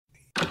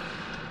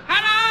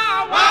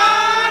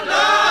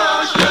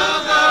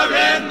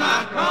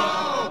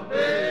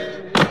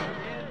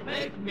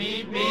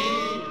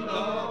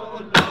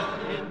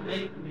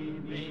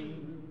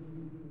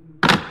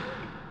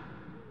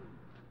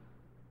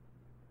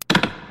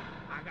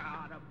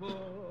got a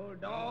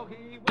bulldog,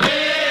 he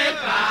weighs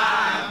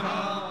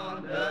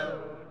 500.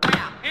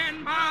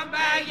 In my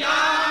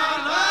backyard,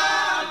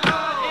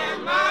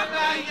 in my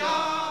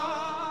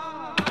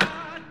backyard.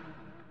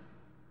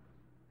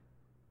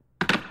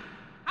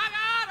 I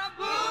got a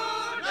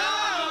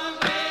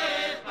bulldog,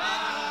 weighs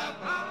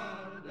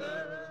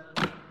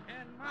 500.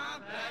 In my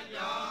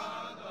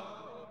backyard,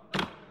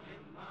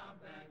 in my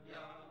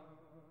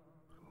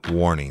backyard.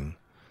 Warning.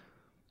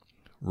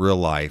 Real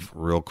Life,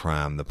 Real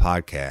Crime, the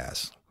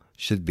podcast,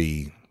 should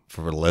be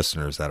for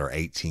listeners that are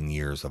 18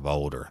 years of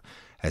older,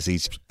 as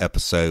each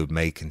episode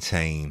may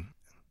contain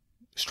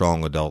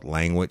strong adult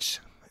language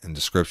and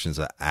descriptions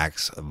of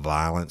acts of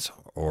violence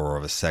or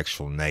of a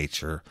sexual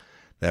nature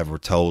that were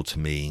told to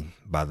me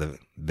by the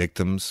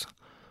victims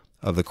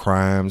of the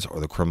crimes or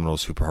the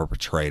criminals who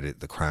perpetrated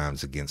the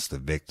crimes against the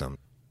victim.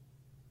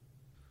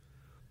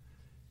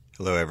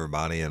 Hello,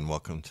 everybody, and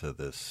welcome to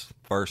this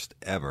first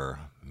ever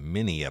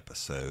mini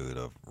episode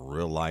of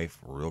Real Life,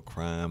 Real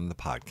Crime, the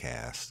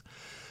podcast.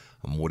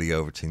 I'm Woody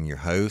Overton, your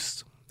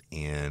host,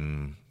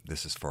 and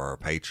this is for our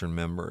patron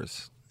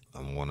members.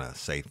 I want to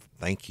say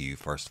thank you,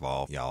 first of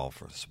all, y'all,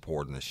 for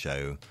supporting the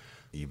show.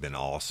 You've been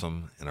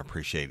awesome, and I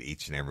appreciate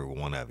each and every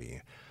one of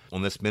you.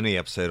 On this mini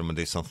episode, I'm going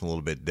to do something a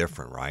little bit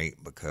different, right?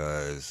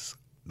 Because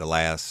the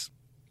last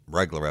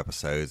regular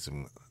episodes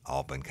have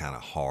all been kind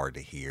of hard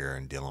to hear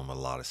and dealing with a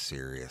lot of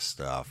serious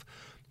stuff.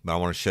 But I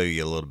want to show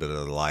you a little bit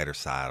of the lighter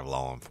side of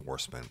law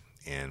enforcement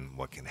and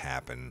what can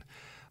happen.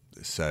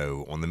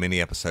 So on the mini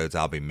episodes,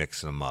 I'll be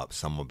mixing them up.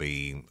 Some will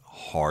be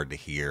hard to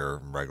hear,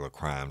 regular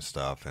crime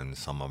stuff, and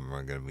some of them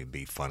are going to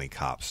be funny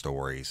cop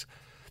stories.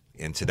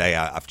 And today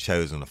I've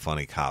chosen a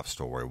funny cop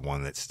story,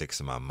 one that sticks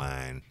in my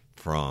mind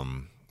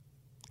from,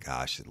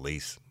 at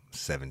least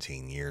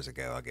 17 years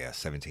ago,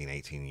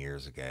 18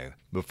 years ago.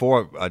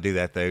 Before I do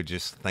that, though,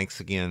 just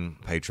thanks again,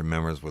 patron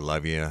members. We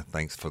love you.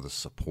 Thanks for the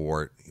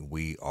support.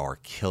 We are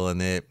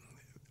killing it.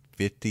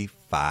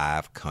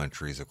 55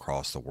 countries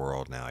across the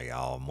world now,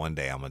 y'all. And one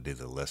day I'm going to do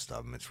the list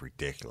of them. It's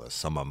ridiculous.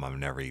 Some of them I've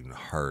never even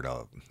heard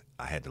of.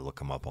 I had to look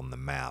them up on the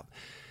map.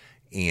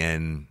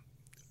 And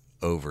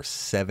over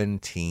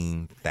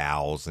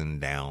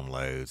 17,000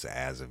 downloads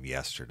as of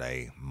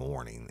yesterday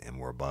morning. And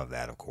we're above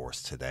that, of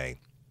course, today.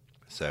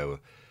 So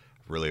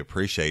really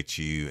appreciate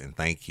you and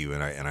thank you.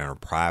 And our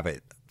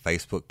private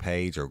Facebook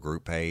page or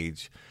group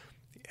page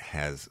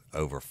has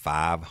over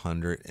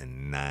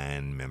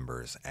 509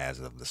 members as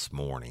of this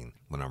morning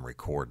when I'm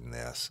recording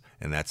this.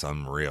 And that's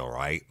unreal,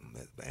 right?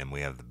 And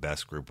we have the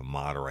best group of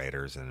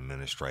moderators and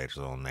administrators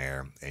on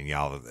there. And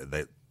y'all,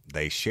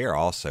 they share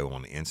also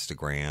on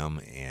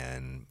Instagram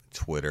and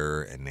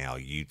Twitter and now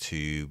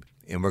YouTube.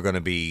 And we're going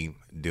to be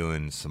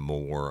doing some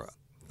more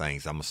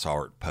things. I'm going to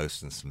start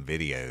posting some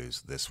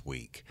videos this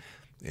week.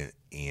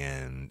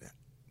 And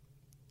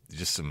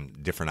just some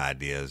different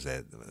ideas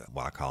that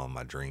what I call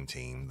my dream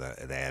team, the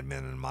admin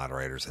and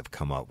moderators have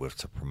come up with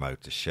to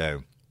promote the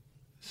show.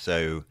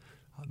 So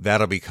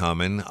that'll be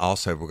coming.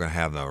 Also, we're going to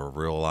have the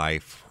Real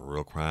Life,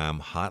 Real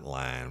Crime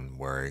hotline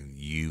where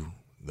you,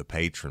 the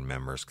patron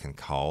members, can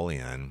call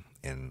in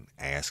and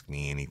ask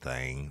me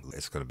anything.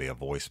 It's going to be a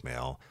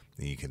voicemail.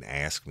 You can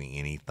ask me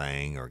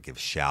anything or give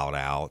shout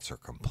outs or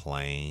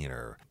complain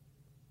or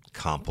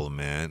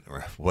compliment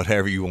or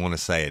whatever you want to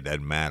say. It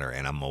doesn't matter,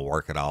 and I'm gonna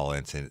work it all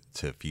into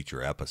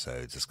future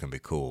episodes. It's gonna be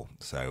cool.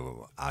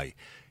 So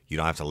you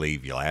don't have to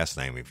leave your last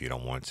name if you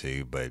don't want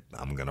to, but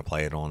I'm gonna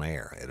play it on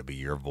air. It'll be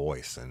your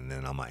voice, and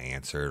then I'm gonna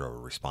answer it or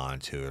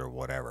respond to it or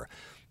whatever.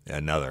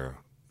 Another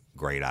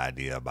great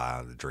idea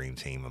by the dream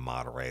team of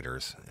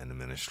moderators and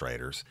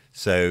administrators.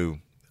 So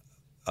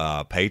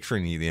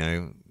patron,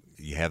 you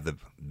have the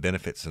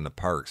benefits and the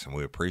perks, and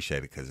we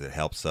appreciate it because it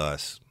helps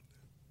us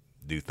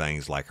do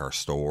things like our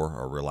store,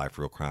 our Real Life,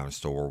 Real Crime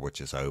store, which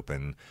is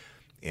open.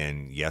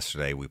 And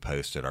yesterday we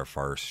posted our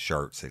first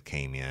shirts that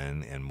came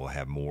in, and we'll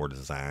have more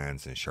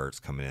designs and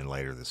shirts coming in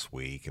later this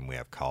week. And we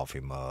have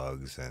coffee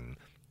mugs and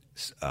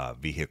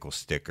vehicle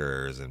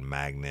stickers and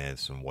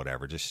magnets and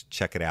whatever. Just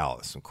check it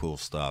out. It's some cool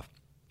stuff.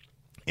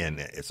 And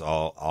it's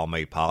all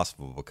made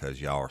possible because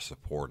y'all are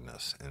supporting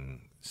us.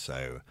 And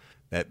so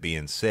that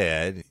being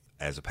said,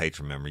 as a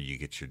patron member, you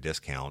get your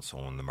discounts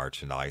on the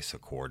merchandise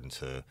according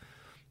to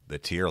the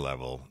tier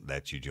level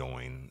that you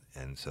join,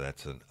 and so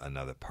that's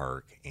another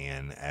perk,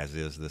 and as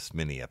is this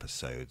mini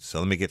episode. So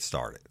let me get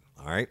started.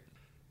 All right.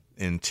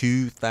 In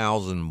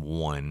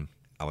 2001,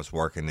 I was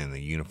working in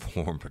the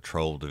Uniform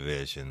Patrol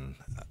Division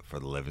for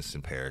the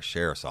Livingston Parish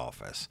Sheriff's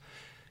Office,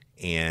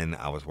 and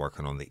I was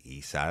working on the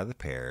east side of the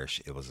parish.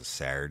 It was a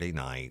Saturday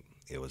night.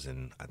 It was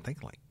in, I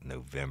think, like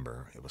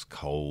November. It was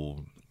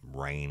cold,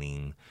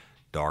 raining,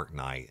 dark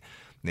night.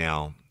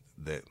 Now,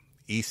 the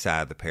east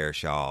side of the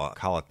parish, y'all,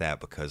 call it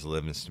that because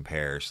Livingston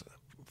Parish,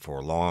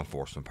 for law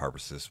enforcement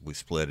purposes, we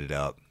split it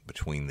up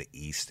between the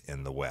east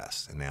and the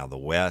west. And now the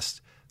west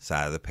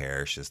side of the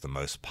parish is the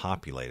most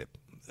populated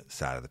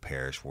side of the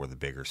parish where the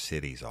bigger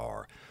cities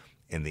are.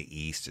 And the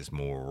east is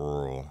more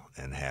rural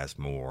and has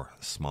more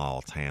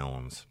small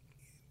towns,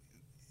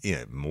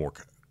 more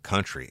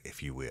country,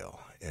 if you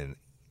will. And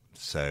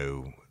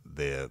So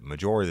the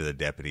majority of the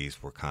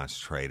deputies were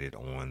concentrated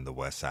on the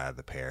west side of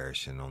the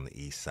parish, and on the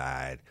east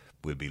side,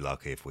 we'd be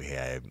lucky if we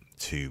had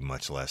two,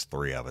 much less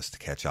three of us to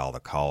catch all the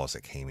calls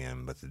that came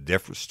in. But the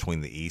difference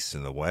between the east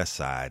and the west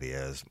side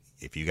is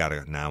if you got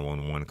a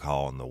 911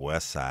 call on the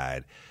west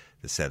side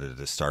that said a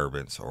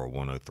disturbance or a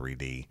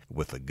 103D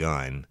with a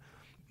gun,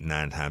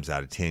 9 times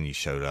out of 10 you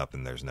showed up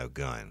and there's no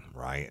gun,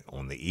 right?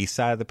 On the east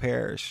side of the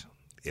parish,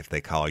 if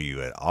they call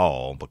you at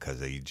all, because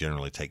they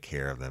generally take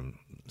care of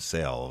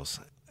themselves,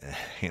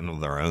 handle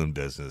their own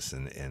business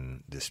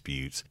and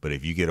disputes. But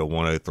if you get a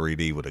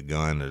 103D with a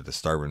gun, a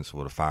disturbance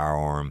with a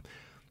firearm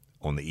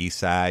on the east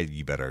side,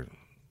 you better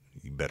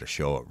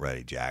show up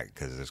ready, Jack,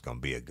 because there's going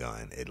to be a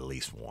gun, at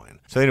least one.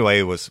 So anyway,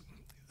 it was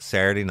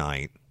Saturday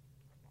night,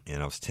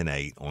 and I was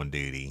 10-8 on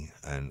duty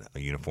and a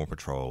uniform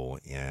patrol,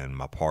 and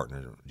my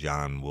partner,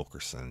 John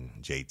Wilkerson,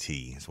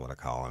 JT is what I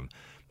call him,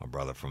 my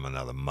brother from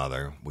another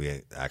mother.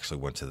 We actually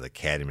went to the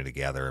academy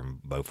together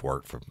and both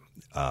worked for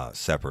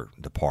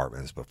separate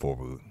departments before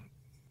we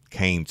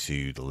came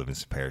to the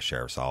Livingston Parish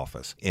Sheriff's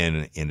Office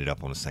and ended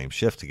up on the same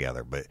shift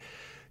together. But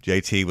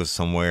JT was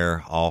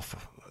somewhere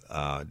off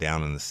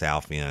down in the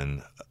south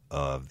end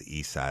of the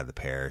east side of the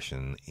parish,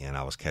 and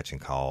I was catching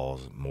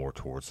calls more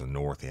towards the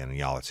north end. And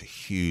y'all, it's a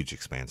huge,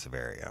 expansive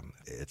area.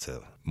 It's a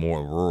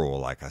more rural,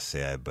 like I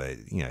said,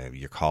 but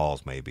your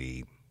calls may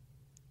be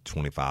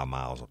 25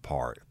 miles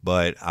apart.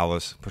 But I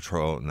was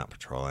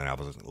I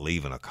was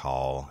leaving a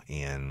call,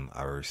 and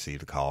I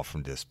received a call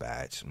from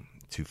dispatch,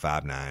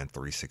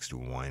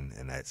 259-361,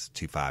 and that's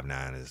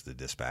 259 is the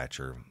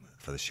dispatcher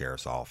for the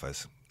sheriff's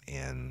office,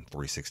 and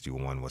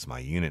 361 was my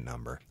unit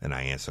number. And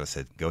I answered. I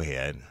said, "Go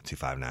ahead,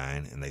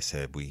 259." And they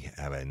said, "We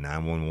have a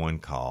 911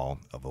 call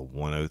of a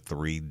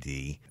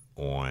 103D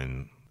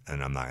on,"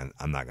 and I'm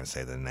not going to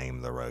say the name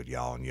of the road,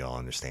 y'all, and you'll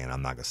understand.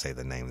 I'm not going to say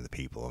the name of the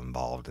people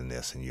involved in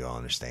this, and you'll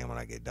understand when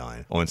I get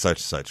done. On such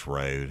and such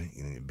road,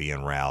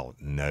 being route,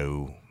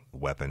 no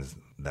weapons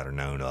that are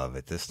known of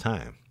at this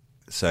time.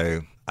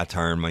 So I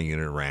turned my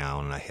unit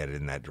around and I headed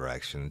in that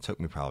direction. It took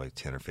me probably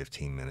 10 or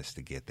 15 minutes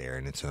to get there,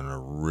 and it's in a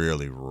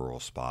really rural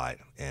spot.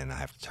 And I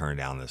have to turn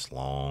down this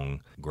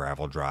long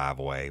gravel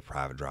driveway,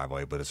 private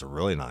driveway, but it's a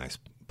really nice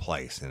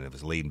place, and it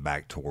was leading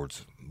back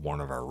towards one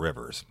of our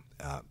rivers.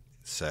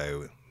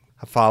 So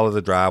I follow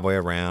the driveway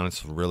around.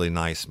 It's a really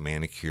nice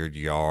manicured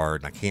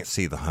yard. I can't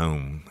see the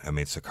home. I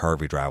mean, it's a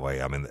curvy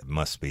driveway. I mean, it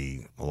must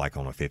be like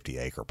on a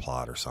 50-acre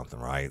plot or something,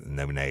 right?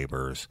 No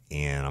neighbors.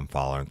 And I'm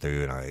following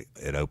through, and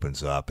it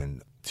opens up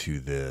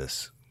into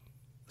this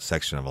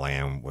section of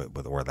land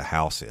with where the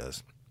house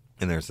is.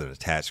 And there's an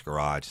attached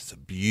garage. It's a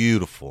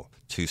beautiful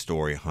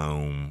 2-story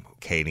home,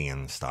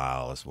 Acadian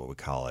style is what we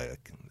call it.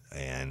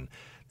 And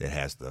it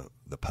has the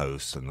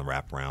posts and the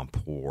wraparound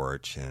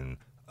porch, and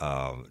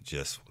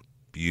just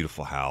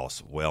beautiful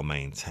house, well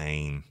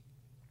maintained,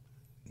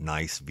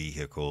 nice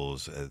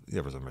vehicles.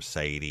 There was a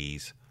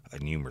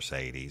new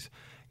Mercedes,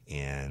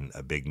 and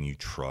a big new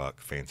truck,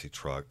 fancy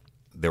truck.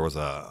 There was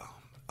a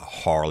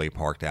Harley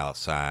parked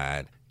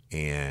outside,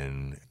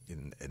 and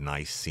a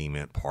nice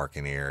cement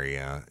parking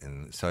area.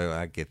 And so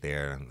I get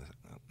there, and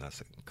I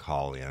said,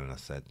 call in, and I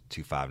said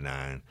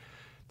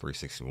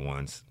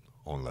 259-361's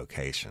on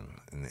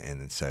location.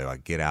 And so I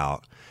get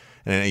out,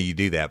 and you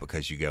do that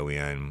because you go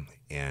in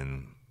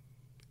and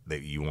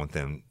that you want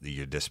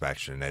your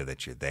dispatcher to know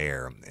that you're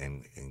there,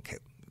 and in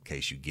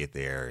case you get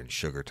there and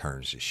sugar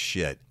turns to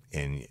shit,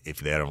 and if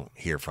they don't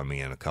hear from me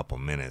in a couple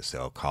of minutes,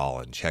 they'll call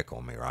and check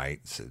on me,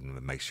 right? So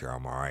make sure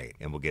I'm all right.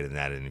 And we'll get into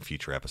that in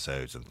future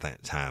episodes of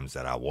times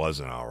that I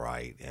wasn't all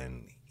right,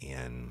 and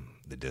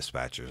the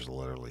dispatchers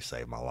literally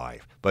saved my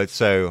life. But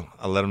so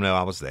I let them know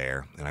I was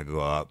there, and I go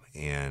up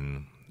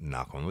and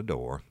knock on the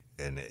door,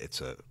 and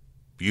it's a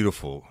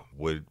beautiful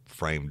wood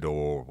frame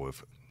door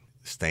with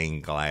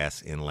stained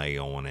glass inlay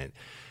on it,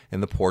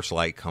 and the porch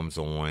light comes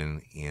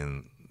on,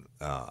 and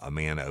a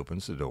man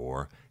opens the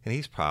door, and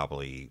he's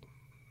probably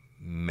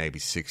maybe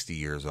 60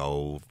 years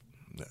old,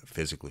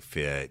 physically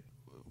fit,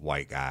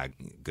 white guy,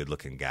 good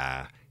looking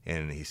guy,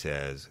 and he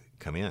says,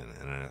 "Come in."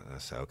 And I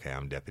say, "Okay,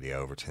 I'm Deputy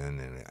Overton,"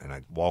 and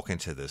I walk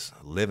into this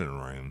living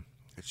room.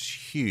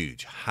 It's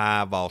huge,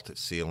 high vaulted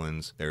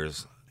ceilings.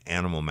 There's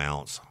animal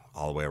mounts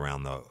all the way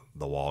around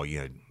the wall,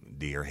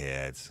 deer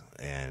heads,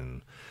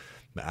 and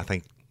I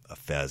think a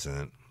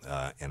pheasant,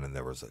 and then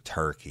there was a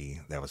turkey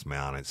that was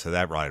mounted. So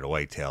that right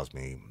away tells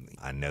me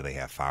I know they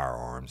have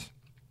firearms.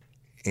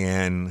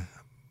 And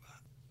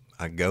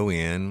I go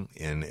in,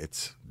 and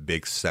it's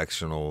big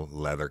sectional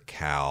leather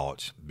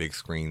couch, big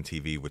screen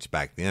TV, which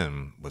back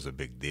then was a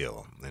big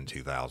deal in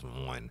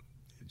 2001.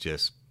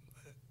 Just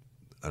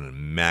an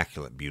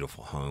immaculate,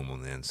 beautiful home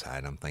on the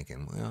inside. I'm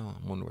thinking, well,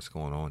 I wonder what's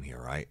going on here,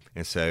 right?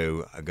 And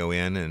so I go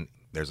in, and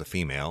there's a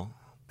female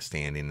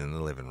standing in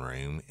the living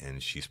room,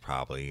 and she's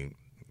probably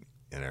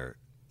in her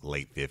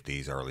late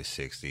 50s, early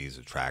 60s,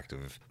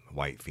 attractive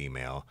white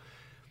female.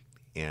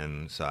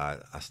 And so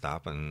I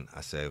stop and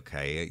I say,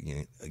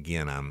 "Okay,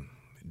 again, I'm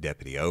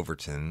Deputy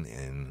Overton,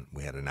 and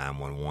we had a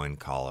 911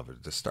 call of a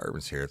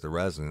disturbance here at the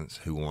residence.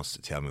 Who wants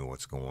to tell me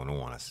what's going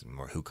on?" I said,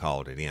 "Who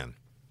called it in?"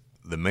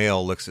 the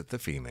male looks at the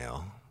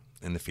female,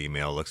 and the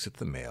female looks at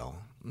the male.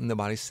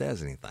 Nobody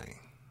says anything.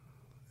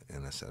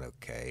 And I said,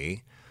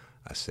 okay.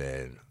 I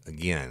said,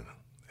 again,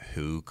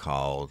 who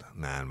called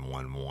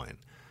 911?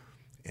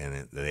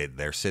 And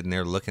they're sitting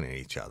there looking at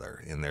each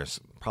other, and there's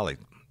probably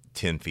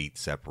 10 feet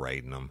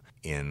separating them.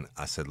 And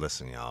I said,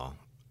 listen, y'all,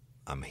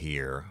 I'm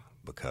here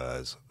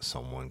because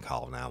someone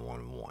called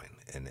 911,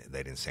 and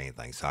they didn't say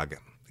anything. So I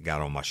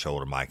got on my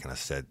shoulder mic, and I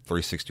said,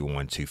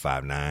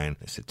 361-259. I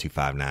said,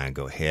 259,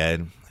 go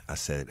ahead. I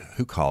said,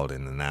 who called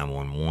in the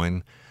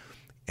 911?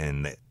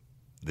 And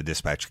the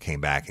dispatcher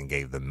came back and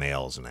gave the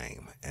male's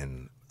name.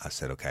 And I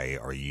said, okay,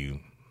 are you,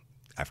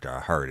 after I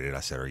heard it, I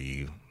said, are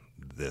you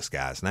this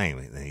guy's name?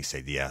 And he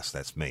said, yes,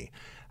 that's me.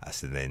 I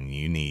said, then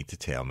you need to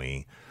tell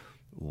me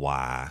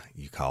why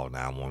you called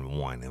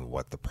 911 and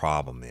what the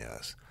problem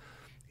is.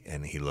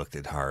 And he looked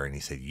at her and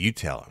he said, you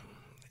tell him.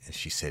 And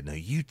she said, no,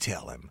 you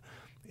tell him.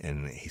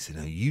 And he said,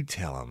 no, you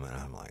tell him. And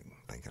I'm like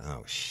thinking,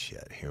 oh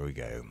shit, here we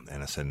go.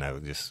 And I said, no,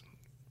 just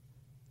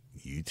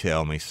you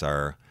tell me,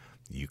 sir.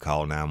 You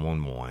call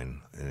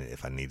 911. And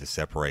if I need to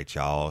separate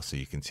y'all so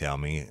you can tell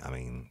me, I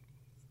mean,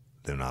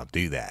 then I'll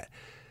do that.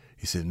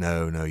 He said,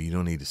 no, you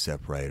don't need to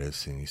separate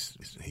us. And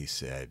he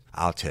said,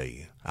 I'll tell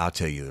you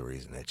the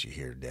reason that you're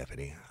here,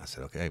 deputy. I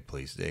said, okay,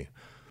 please do.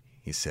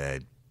 He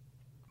said,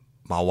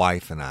 my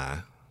wife and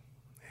I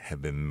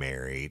have been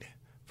married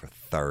for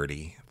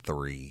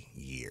 33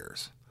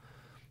 years,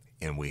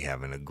 and we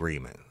have an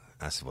agreement.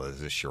 I said, well,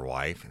 is this your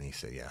wife? And he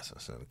said, yes. I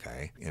said,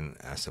 okay. And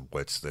I said,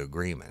 what's the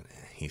agreement?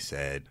 He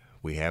said,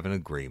 we have an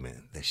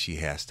agreement that she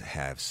has to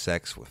have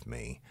sex with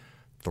me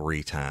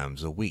 3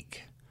 times a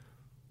week.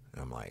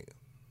 And I'm like,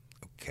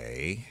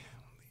 okay.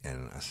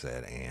 And I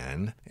said,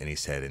 and he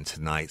said, and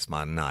tonight's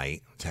my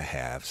night to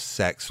have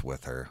sex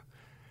with her,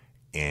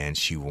 and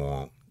she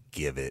won't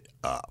give it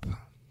up.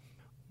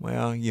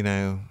 Well, you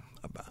know,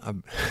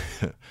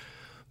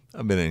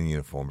 I've been in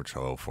uniform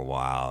patrol for a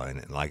while,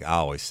 and like I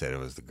always said, it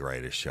was the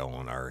greatest show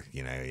on earth.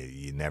 You know,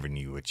 you never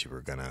knew what you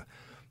were going to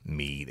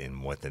meet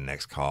and what the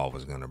next call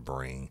was going to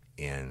bring.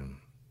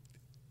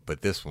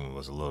 But this one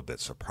was a little bit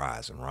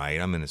surprising, right?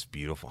 I'm in this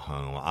beautiful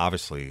home,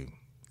 obviously,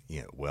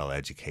 you know,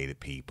 well-educated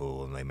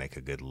people, and they make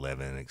a good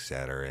living, et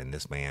cetera. And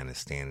this man is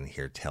standing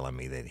here telling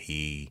me that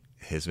he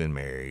has been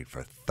married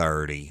for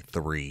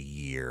 33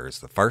 years.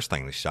 The first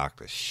thing that shocked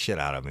the shit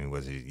out of me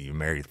was you're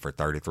married for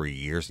 33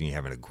 years and you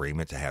have an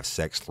agreement to have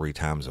sex 3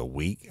 times a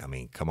week. I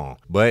mean, come on.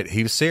 But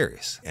he was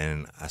serious.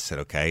 And I said,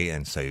 okay.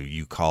 And so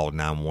you called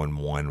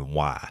 911.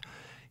 Why?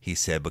 He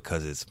said,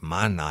 because it's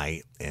my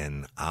night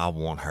and I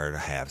want her to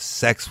have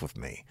sex with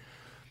me.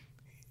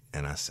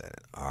 And I said,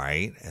 all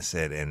right. I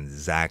said, and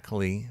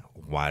exactly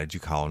why did you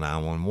call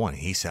 911?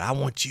 He said, I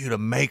want you to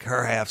make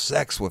her have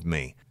sex with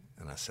me.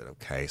 And I said,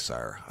 okay,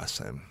 sir. I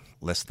said,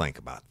 let's think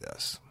about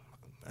this.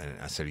 And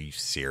I said, are you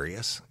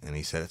serious? And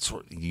he said,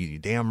 you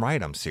damn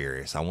right I'm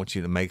serious. I want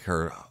you to make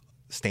her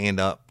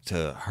stand up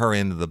to her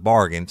end of the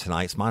bargain.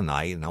 Tonight's my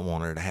night, and I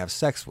want her to have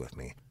sex with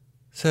me.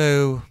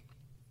 So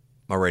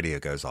my radio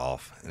goes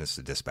off, and it's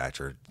the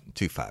dispatcher,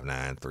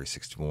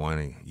 259-361.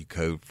 And you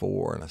code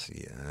 4? And I said,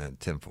 yeah,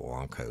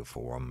 10-4. I'm code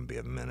 4. I'm going to be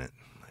a minute.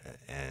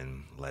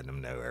 And letting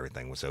them know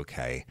everything was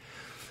okay.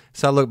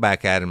 So I looked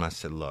back at him. I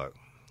said, look,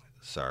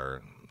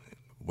 sir,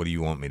 what do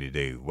you want me to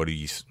do? What do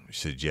you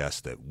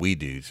suggest that we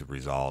do to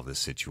resolve this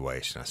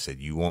situation? I said,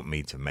 you want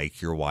me to make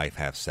your wife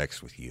have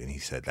sex with you? And he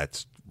said,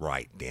 that's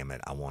right, damn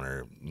it. I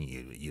want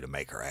you to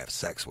make her have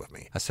sex with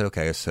me. I said,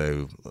 okay,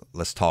 so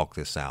let's talk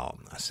this out.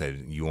 I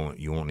said, you want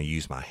to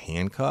use my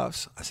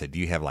handcuffs? I said, do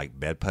you have like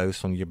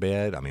bedposts on your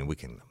bed? I mean, we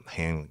can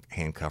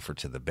handcuff her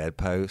to the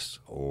bedpost,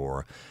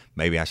 or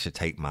maybe I should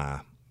take my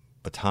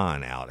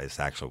baton out. It's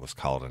actually what's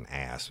called an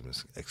asp.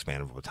 It's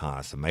expandable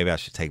baton. So maybe I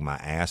should take my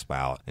asp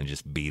out and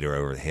just beat her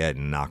over the head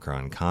and knock her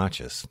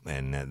unconscious,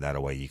 and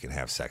that way you can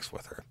have sex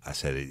with her. I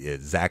said,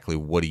 exactly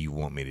what do you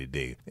want me to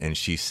do? And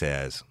she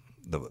says,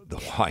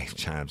 the wife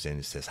chimes in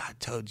and says, I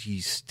told you,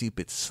 you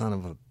stupid son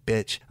of a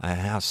bitch,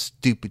 how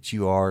stupid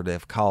you are to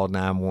have called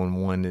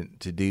 911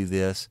 to do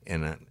this.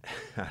 And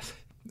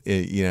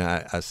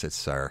I said,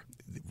 sir,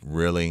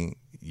 really?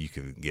 You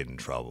could get in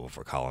trouble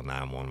for calling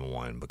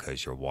 911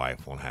 because your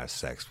wife won't have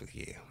sex with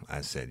you.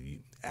 I said,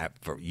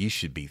 you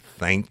should be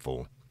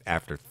thankful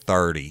after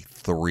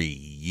 33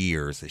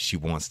 years that she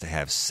wants to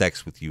have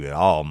sex with you at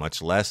all,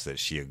 much less that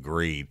she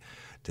agreed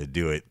to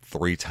do it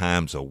 3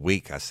 times a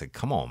week. I said,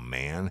 come on,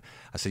 man.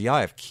 I said, y'all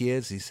have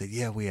kids? He said,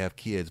 yeah, we have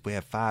kids. We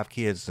have 5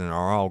 kids and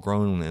are all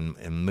grown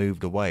and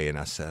moved away. And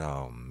I said,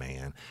 oh,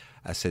 man.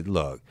 I said,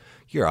 look,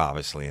 you're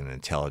obviously an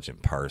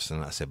intelligent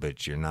person. I said,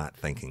 but you're not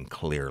thinking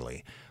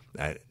clearly.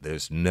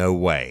 There's no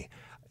way,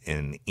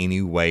 in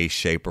any way,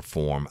 shape, or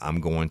form, I'm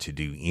going to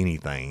do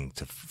anything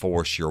to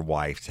force your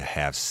wife to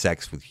have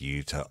sex with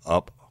you, to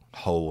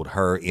uphold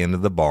her end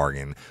of the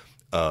bargain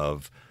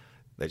of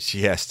that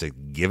she has to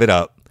give it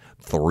up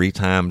 3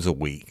 times a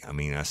week. I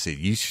mean, I said,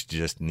 you should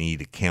just need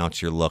to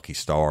count your lucky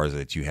stars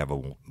that you have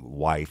a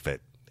wife that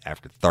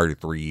after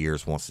 33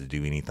 years wants to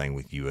do anything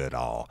with you at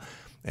all.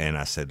 And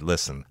I said,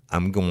 listen,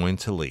 I'm going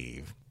to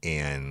leave,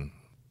 and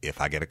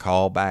if I get a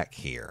call back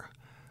here,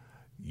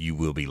 you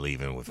will be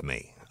leaving with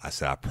me. I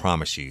said, I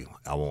promise you,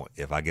 I won't.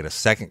 If I get a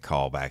second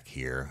call back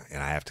here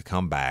and I have to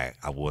come back,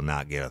 I will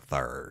not get a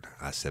third.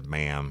 I said,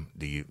 ma'am,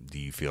 do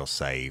you feel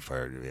safe,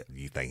 or do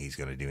you think he's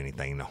going to do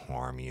anything to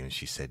harm you? And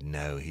she said,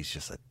 no, he's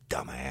just a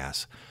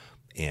dumbass.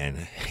 And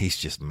he's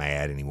just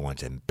mad and he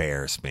wants to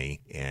embarrass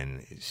me.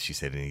 And she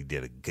said, and he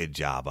did a good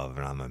job of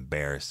it. I'm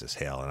embarrassed as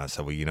hell. And I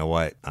said, well, you know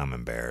what? I'm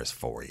embarrassed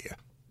for you.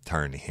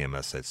 Turned to him.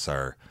 I said,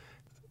 sir,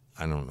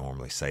 I don't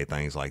normally say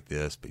things like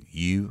this, but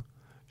you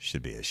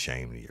should be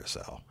ashamed of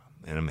yourself.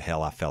 And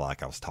hell, I felt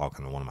like I was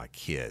talking to one of my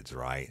kids,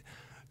 right?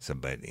 So,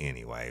 but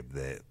anyway,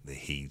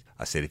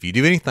 I said, if you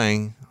do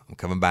anything, I'm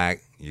coming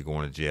back. You're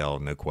going to jail,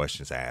 no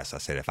questions asked. I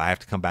said, if I have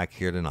to come back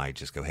here tonight,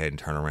 just go ahead and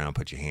turn around and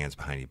put your hands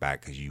behind your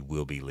back, because you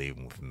will be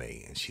leaving with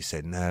me. And she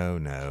said,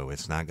 no,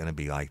 it's not going to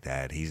be like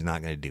that. He's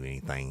not going to do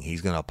anything.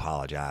 He's going to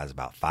apologize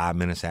about 5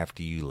 minutes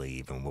after you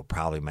leave, and we'll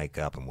probably make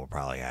up and we'll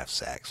probably have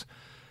sex.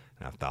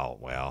 And I thought,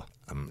 well,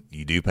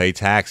 you do pay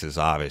taxes,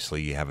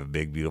 obviously. You have a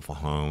big, beautiful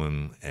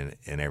home and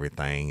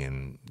everything,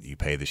 and you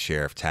pay the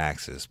sheriff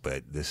taxes,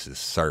 but this is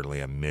certainly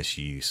a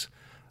misuse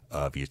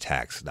of your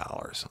tax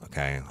dollars,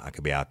 okay? I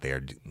could be out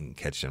there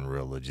catching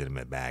real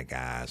legitimate bad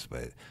guys,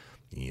 but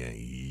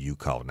you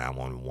call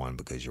 911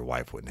 because your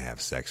wife wouldn't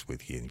have sex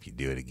with you, and if you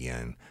do it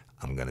again,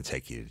 I'm going to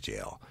take you to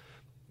jail.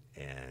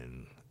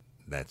 And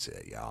that's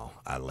it, y'all.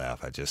 I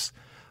left.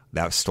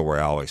 That story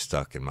always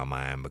stuck in my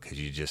mind, because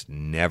you just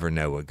never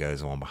know what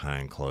goes on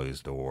behind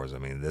closed doors. I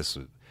mean, this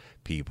was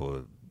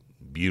people,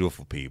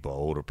 beautiful people,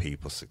 older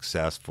people,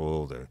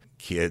 successful. Their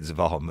kids have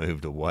all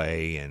moved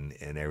away and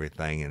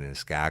everything. And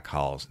this guy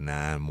calls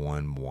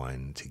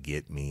 911 to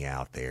get me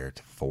out there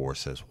to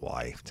force his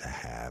wife to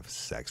have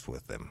sex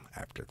with him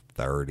after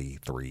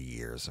 33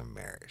 years of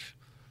marriage.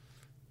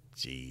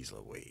 Jeez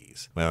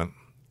Louise. Well,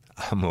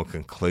 I'm going to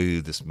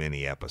conclude this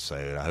mini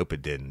episode. I hope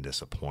it didn't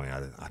disappoint.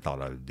 I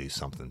thought I would do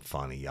something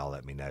funny. Y'all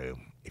let me know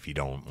if you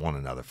don't want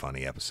another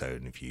funny episode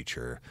in the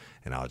future,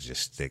 and I'll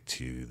just stick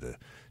to the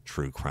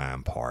true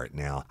crime part.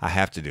 Now, I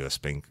have to do a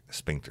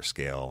sphincter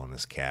scale on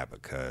this cat,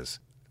 because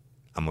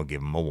I'm going to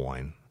give him a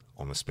 1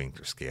 on the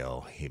sphincter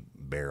scale. He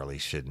barely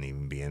shouldn't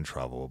even be in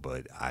trouble,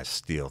 but I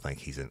still think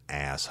he's an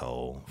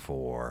asshole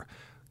for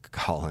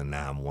calling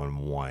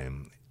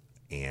 911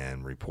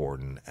 and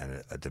reporting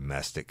a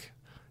domestic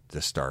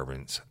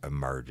disturbance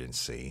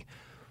emergency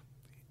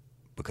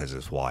because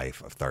his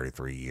wife of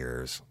 33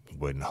 years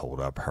wouldn't hold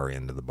up her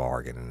end of the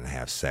bargain and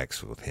have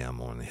sex with him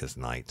on his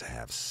night to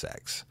have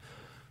sex.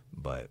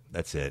 But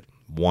that's it.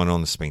 1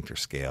 on the sphincter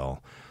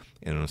scale.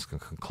 And I'm just going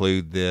to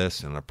conclude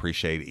this, and I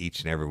appreciate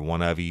each and every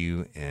one of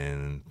you,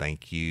 and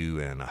thank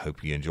you, and I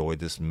hope you enjoyed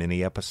this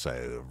mini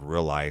episode of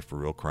Real Life,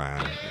 Real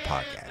Crime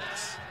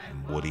Podcast.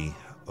 I'm Woody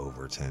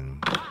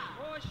Overton.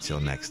 Until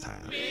next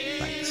time,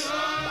 thanks.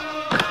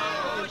 Bye.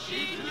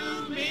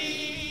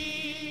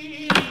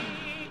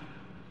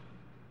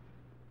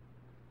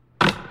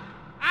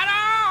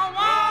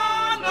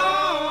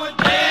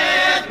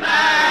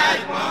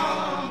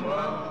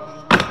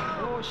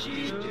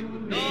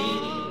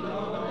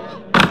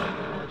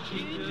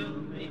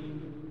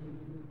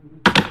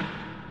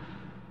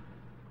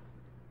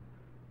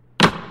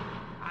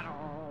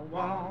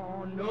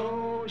 Want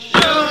no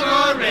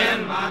sugar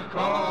in my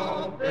coffee.